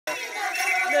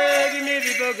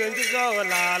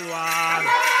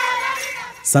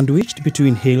Sandwiched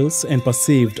between hills and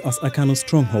perceived as a Kanu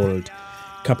stronghold,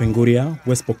 Kapenguria,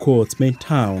 West Pokot's main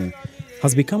town,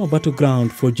 has become a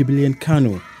battleground for Jubilee and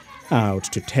Kanu, out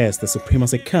to test the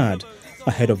supremacy card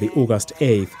ahead of the August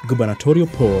 8th gubernatorial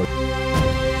poll.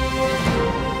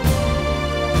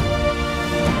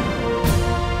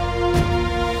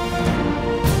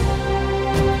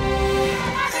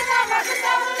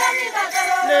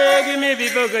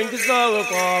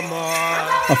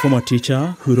 A former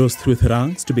teacher who rose through the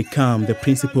ranks to become the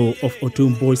principal of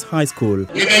Otum Boys High School,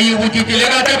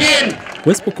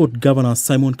 West Pokot Governor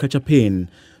Simon Kachapin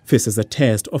faces a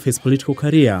test of his political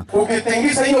career from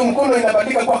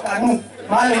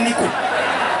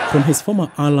his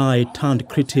former ally turned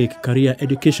critic, career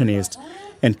educationist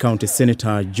and County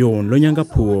Senator John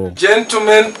Lonyangapuo.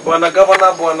 Gentlemen, Bwana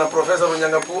Governor, Bwana Professor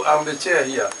Lonyangapuo, I'm the chair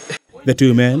here. The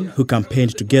two men who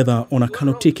campaigned together on a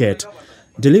Kanu ticket,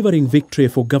 delivering victory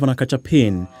for Governor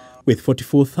Kachapin with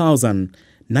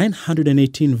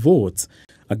 44,918 votes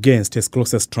against his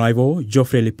closest rival,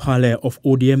 Geoffrey Lipale of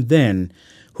ODM then,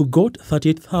 who got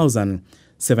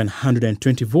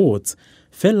 38,720 votes,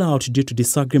 fell out due to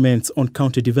disagreements on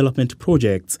county development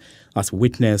projects, as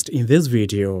witnessed in this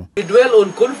video. We dwell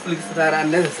on conflicts that are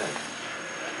unnecessary.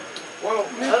 Well,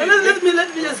 let me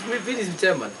just finish,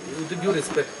 Chairman, with due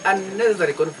respect.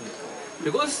 Unnecessary conflict.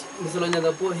 Because Mr.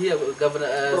 Lonyangapuo here,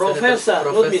 Governor... Professor,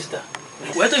 not Mr.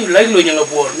 Whether you like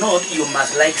Lonyangapuo or not, you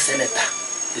must like Senator,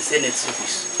 the Senate's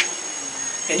office.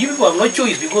 And you people have no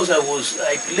choice because I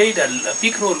played a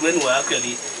big role when we were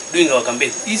actually doing our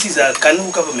campaign. This is a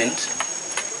Kanu government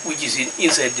which is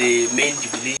inside the main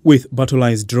Jubilee. With battle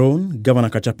lines drawn, Governor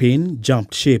Kachapin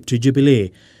jumped ship to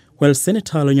Jubilee, while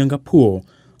Senator Lonyangapuo,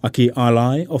 a key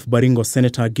ally of Baringo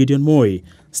Senator Gideon Moi,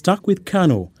 stuck with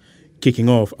Kanu, kicking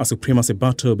off a supremacy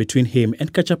battle between him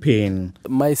and Kachapin.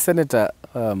 My senator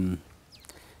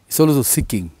is also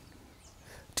seeking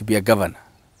to be a governor.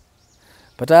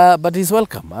 But he's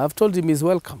welcome. I've told him he's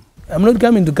welcome. I'm not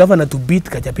coming to governor to beat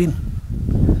Kachapin.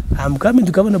 I'm coming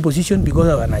to governor position because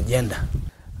of an agenda.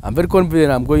 I'm very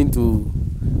confident I'm going to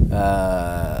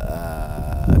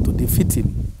defeat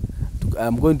him.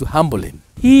 I'm going to humble him.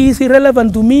 He is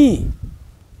irrelevant to me.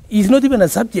 He's not even a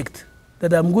subject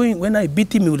that I'm going, when I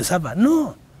beat him, he will suffer.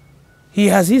 No. He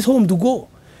has his home to go.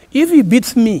 If he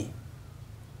beats me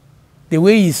the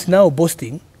way he's now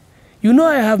boasting, you know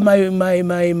I have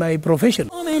my profession.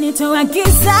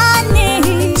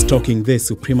 Stalking this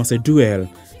supremacy duel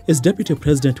is Deputy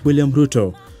President William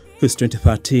Ruto, whose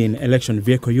 2013 election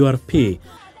vehicle URP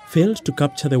failed to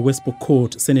capture the West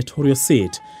Pokot senatorial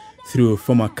seat through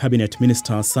former cabinet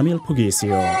minister Samuel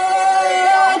Pogisio.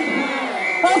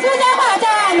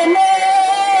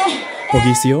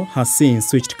 Pogisio has since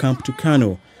switched camp to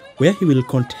Kanu, where he will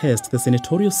contest the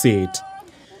senatorial seat.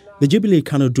 The Jubilee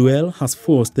Kanu duel has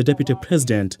forced the Deputy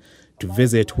President to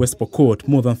visit West Pokot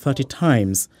more than 30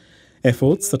 times,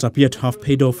 efforts that appear to have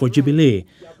paid off for Jubilee,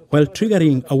 while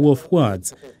triggering a war of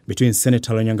words between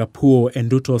Senator Lonyangapuo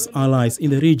and Ruto's allies in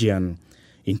the region.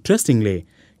 Interestingly,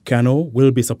 Kanu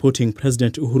will be supporting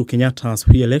President Uhuru Kenyatta's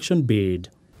re-election bid.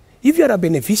 If you are a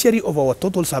beneficiary of our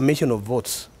total summation of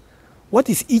votes, what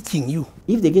is itching you?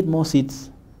 If they get more seats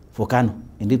for Kanu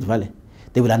in Rift Valley,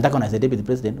 they will antagonize the Deputy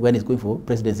President when he's going for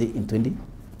presidency in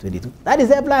 2022. That is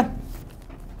their plan.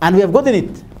 And we have gotten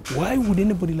it. Why would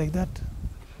anybody like that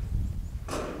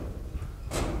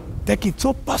take it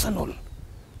so personal?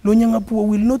 Lonyangapuo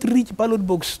will not reach ballot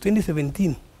box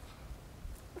 2017,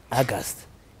 August.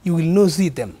 You will not see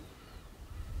them.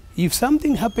 If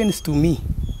something happens to me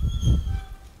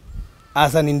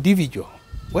as an individual,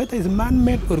 whether it's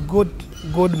man-made or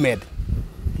God-made,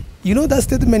 you know that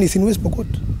statement is in West Pokot.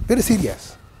 Very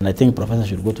serious. And I think Professor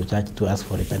should go to church to ask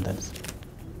for repentance.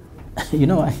 You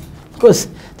know why? Because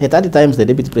the 30 times the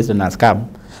Deputy President has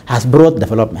come, has brought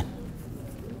development.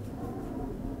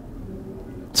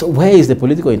 So where is the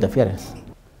political interference?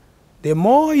 The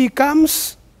more he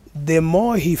comes, the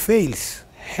more he fails.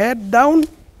 Head down,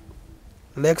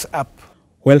 legs up.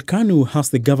 While Kanu has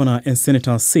the governor and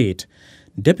senator seat,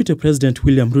 Deputy President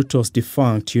William Ruto's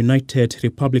defunct United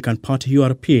Republican Party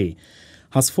URP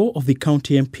has 4 of the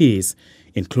county MPs,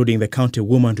 including the county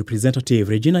woman representative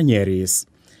Regina Nyeris.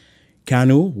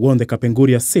 Kanu won the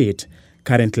Kapenguria seat,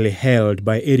 currently held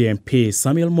by area MP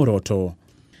Samuel Moroto.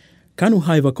 Kanu,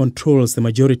 however, controls the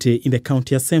majority in the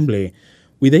county assembly,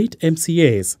 with 8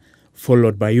 MCAs,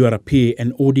 followed by URP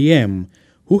and ODM,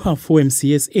 who have 4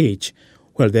 MCAs each,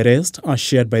 while the rest are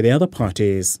shared by the other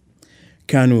parties.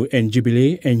 Kanu and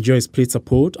Jubilee enjoy split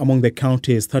support among the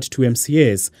county's 32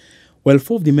 MCAs, while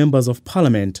 4 of the members of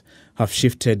parliament have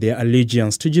shifted their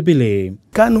allegiance to Jubilee.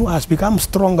 KANU has become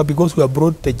stronger because we have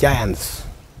brought the giants.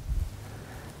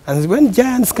 And when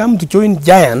giants come to join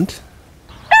giant,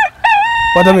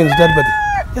 what happens to that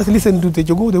body? Just listen to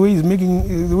Tejogo, the way he's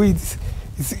making, the way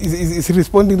it's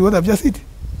responding to what I've just said.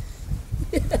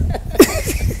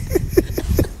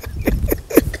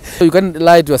 So you can't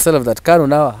lie to yourself that KANU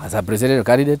now has a presidential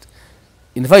candidate.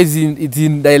 In fact, it's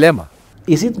in dilemma.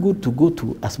 Is it good to go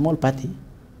to a small party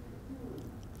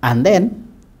and then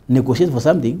negotiate for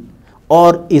something,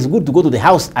 or is it good to go to the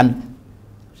house and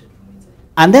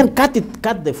then cut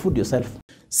the food yourself?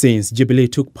 Since Jubilee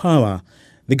took power,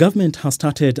 the government has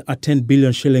started a 10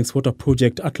 billion shillings water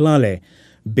project at Lale,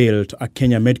 built a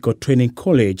Kenya Medical Training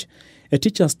College, a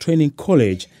teachers training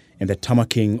college, and the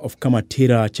tamaking of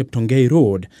Kamatira-Cheptongei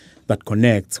Road that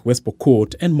connects West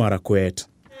Pokot and Marakwet.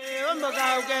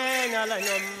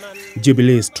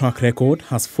 Jubilee's track record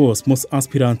has forced most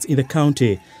aspirants in the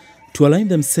county to align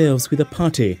themselves with the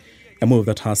party, a move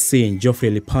that has seen Geoffrey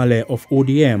Lipale of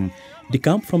ODM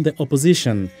decamp from the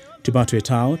opposition to battle it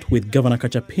out with Governor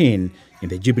Kachapin in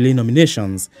the Jubilee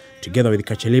nominations, together with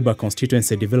Kacheliba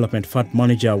Constituency Development Fund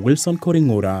Manager Wilson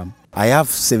Koringura. I have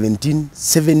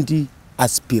 70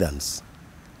 aspirants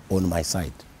on my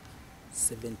side.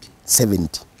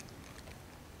 70.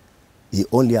 He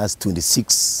only has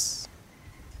 26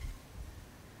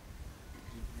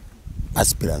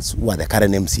 aspirants who are the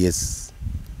current MCS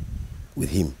with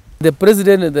him. The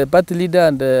president, the party leader,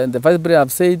 and the vice president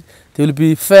have said there will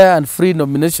be fair and free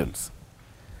nominations.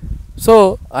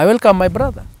 So I welcome my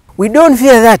brother. We don't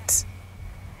fear that.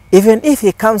 Even if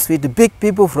he comes with the big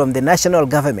people from the national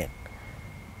government,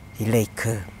 like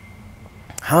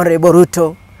Honorable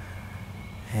Ruto,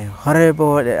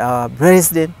 Honorable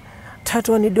President, that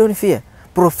one you don't fear,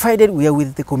 provided we are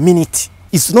with the community.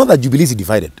 It's not that Jubilee is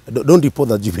divided. Don't report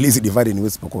that Jubilee is divided in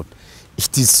West Pokot.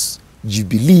 It is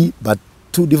Jubilee, but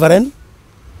two different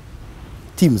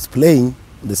teams playing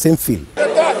the same field.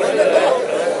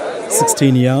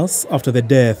 16 years after the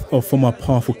death of former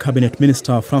powerful cabinet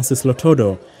minister Francis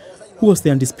Lotodo, who was the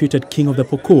undisputed king of the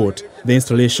Pokot, the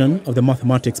installation of the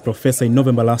mathematics professor in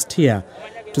November last year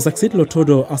to succeed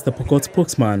Lotodo as the Pokot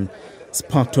spokesman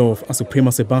sparked off a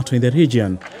supremacy battle in the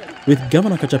region, with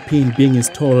Governor Kachapin being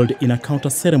installed in a counter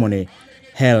ceremony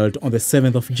held on the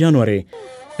 7th of January,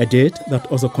 a date that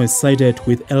also coincided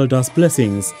with elders'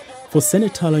 blessings for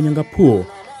Senator Lonyangapuo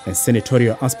and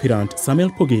senatorial aspirant Samuel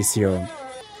Pogisio.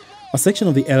 A section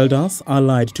of the elders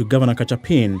allied to Governor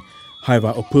Kachapin,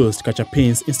 however, opposed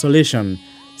Kachapin's installation,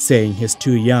 saying he's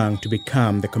too young to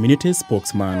become the community's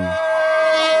spokesman.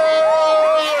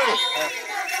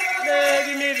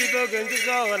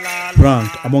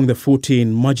 Ranked among the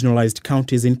 14 marginalized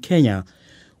counties in Kenya,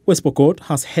 West Pokot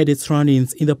has had its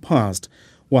run-ins in the past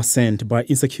worsened by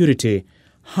insecurity,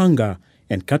 hunger,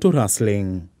 and cattle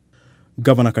rustling.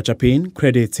 Governor Kachapin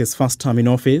credits his first term in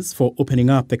office for opening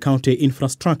up the county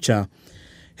infrastructure.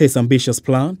 His ambitious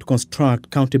plan to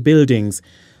construct county buildings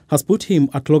has put him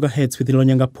at loggerheads with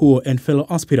Lonyangapuo and fellow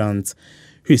aspirants,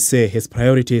 who say his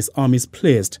priorities are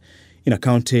misplaced in a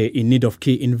county in need of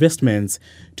key investments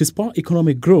to spur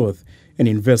economic growth and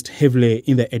invest heavily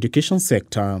in the education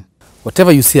sector.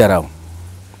 Whatever you see around,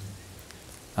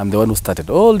 I'm the one who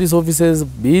started all these offices,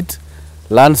 be it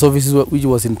land offices, which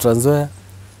was in Trans Nzoia,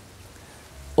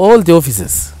 all the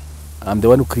offices, I'm the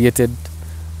one who created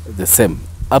the same,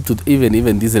 up to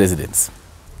even these residents.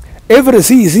 Every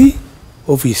CEC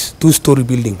office, two-story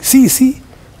building, CEC,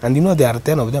 and you know there are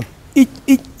 10 of them, each.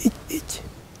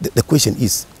 The question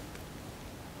is,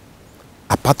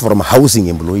 apart from housing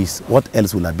employees, what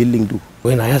else will a building do?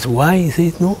 When I asked why, he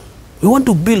says, no, we want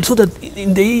to build so that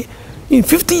in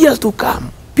 50 years to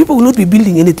come, people will not be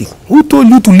building anything. Who told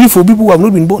you to live for people who have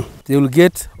not been born? They will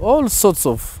get all sorts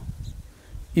of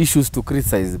issues to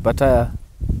criticize, but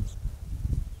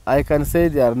I can say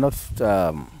they are not,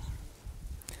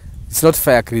 it's not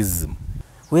fair criticism.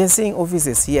 We are seeing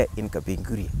offices here in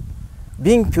Kapinguri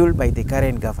being built by the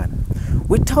current governor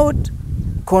without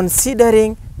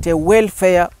considering the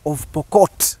welfare of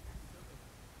Pokot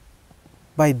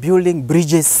by building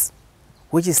bridges,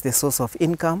 which is the source of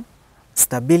income,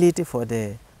 stability for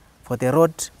the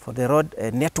road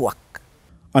network.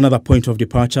 Another point of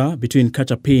departure between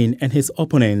Kachapin and his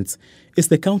opponents is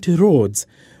the county roads,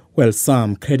 while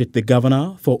some credit the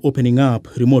governor for opening up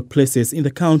remote places in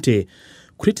the county.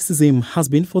 Criticism has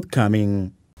been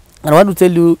forthcoming. And I want to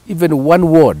tell you, even one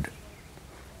ward,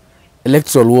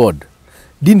 electoral ward,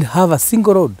 didn't have a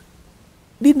single road.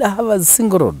 Didn't have a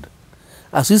single road.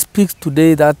 As we speak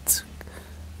today, that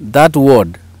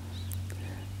ward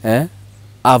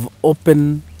have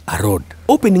opened a road.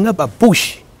 Opening up a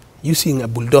bush using a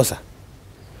bulldozer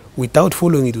without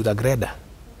following it with a grader,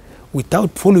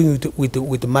 without following it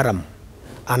with maram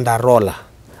and a roller,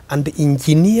 and the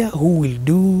engineer who will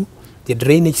do the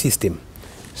drainage system,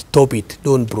 stop it,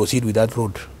 don't proceed with that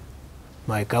road.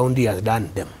 My county has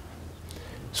done them.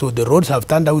 So the roads have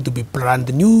turned out to be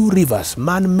brand new rivers,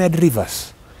 man-made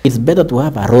rivers. It's better to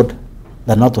have a road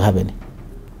than not to have any.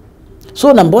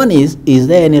 So number one is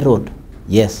there any road?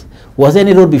 Yes. Was there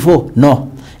any road before?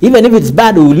 No. Even if it's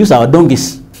bad, we will use our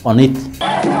donkeys on it.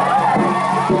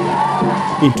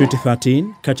 In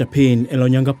 2013, Kachapin and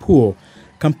Lonyangapuo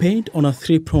campaigned on a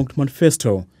three-pronged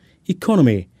manifesto: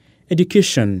 economy,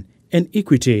 education, and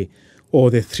equity. All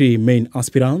the three main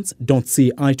aspirants don't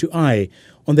see eye to eye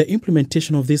on the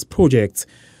implementation of these projects,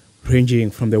 ranging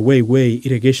from the Way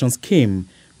irrigation scheme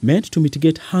meant to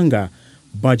mitigate hunger,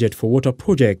 budget for water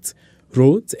projects,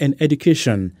 roads and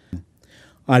education.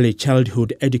 Early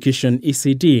childhood education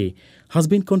ECD has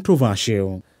been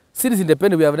controversial. Since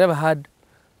independence, we have never had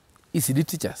ECD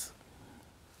teachers.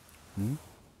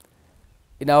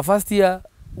 In our first year,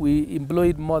 we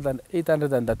employed more than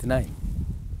 839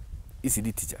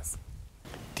 ECD teachers.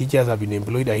 Teachers have been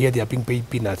employed. I hear they are being paid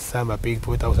peanuts. Some are paid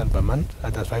 4,000 per month,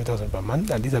 others 5,000 per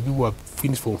month, and these are people who have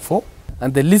finished Form 4.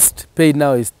 And the least paid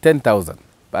now is 10,000,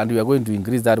 and we are going to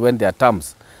increase that when their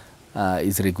terms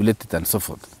is regulated and so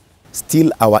forth.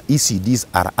 Still, our ECDs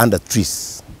are under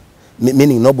trees,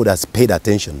 meaning nobody has paid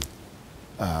attention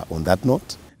on that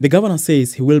note. The governor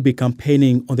says he will be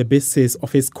campaigning on the basis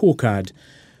of his scorecard,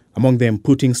 among them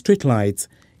putting street lights,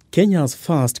 Kenya's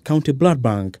first county blood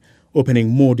bank, opening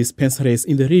more dispensaries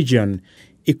in the region,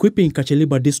 equipping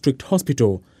Kacheliba District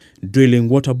Hospital, drilling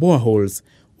water boreholes,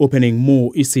 opening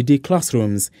more ECD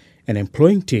classrooms, and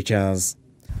employing teachers.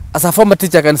 As a former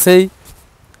teacher, I can say,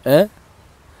 the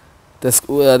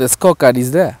scorecard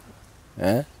is there.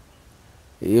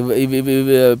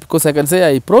 Because I can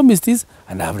say I promised this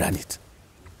and I have done it.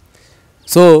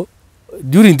 So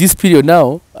during this period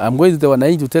now, I'm going to the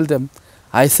Wananchi to tell them,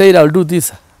 I said I'll do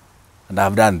this and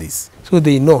I've done this. So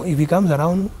they know if he comes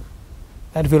around,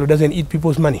 that fellow doesn't eat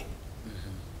people's money.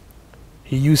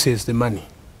 He uses the money.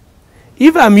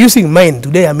 If I'm using mine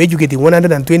today, I'm educating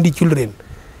 120 children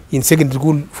in secondary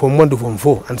school from 1 to Form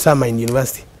 4, and some are in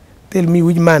university. Tell me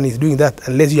which man is doing that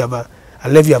unless you have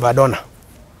a donor.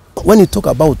 When you talk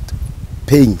about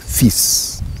paying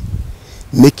fees,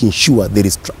 making sure there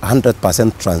is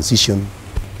 100% transition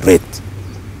rate.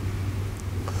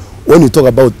 When you talk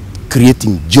about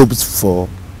creating jobs for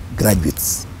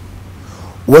graduates,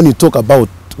 when you talk about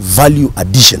value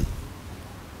addition,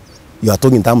 you are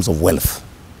talking in terms of wealth.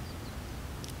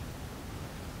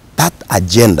 That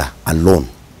agenda alone,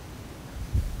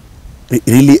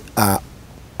 really, I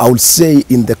would say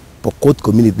in the Pokot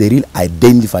community, they really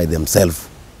identify themselves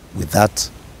with that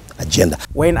agenda.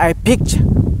 When I picture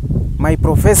my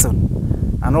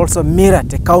profession and also mirror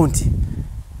the county,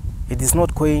 it is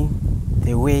not going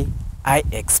the way I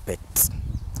expect.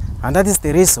 And that is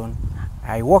the reason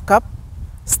I woke up,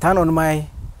 stand on my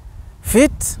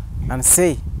feet and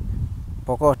say,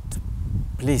 Pokot,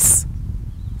 please,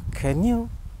 can you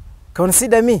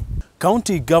consider me?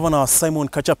 County Governor Simon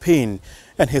Kachapin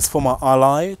and his former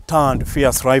ally turned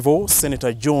fierce rival,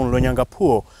 Senator John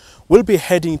Lonyangapuo, will be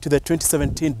heading to the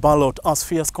 2017 ballot as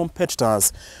fierce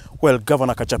competitors, while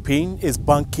Governor Kachapin is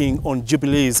banking on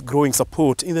Jubilee's growing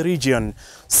support in the region.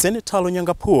 Senator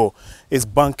Lonyangapuo is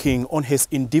banking on his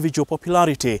individual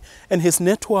popularity and his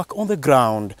network on the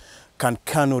ground. Can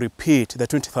Kanu repeat the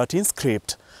 2013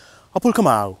 script? Apul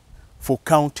Kamau for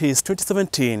Counties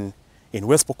 2017 in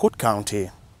West Pokot County.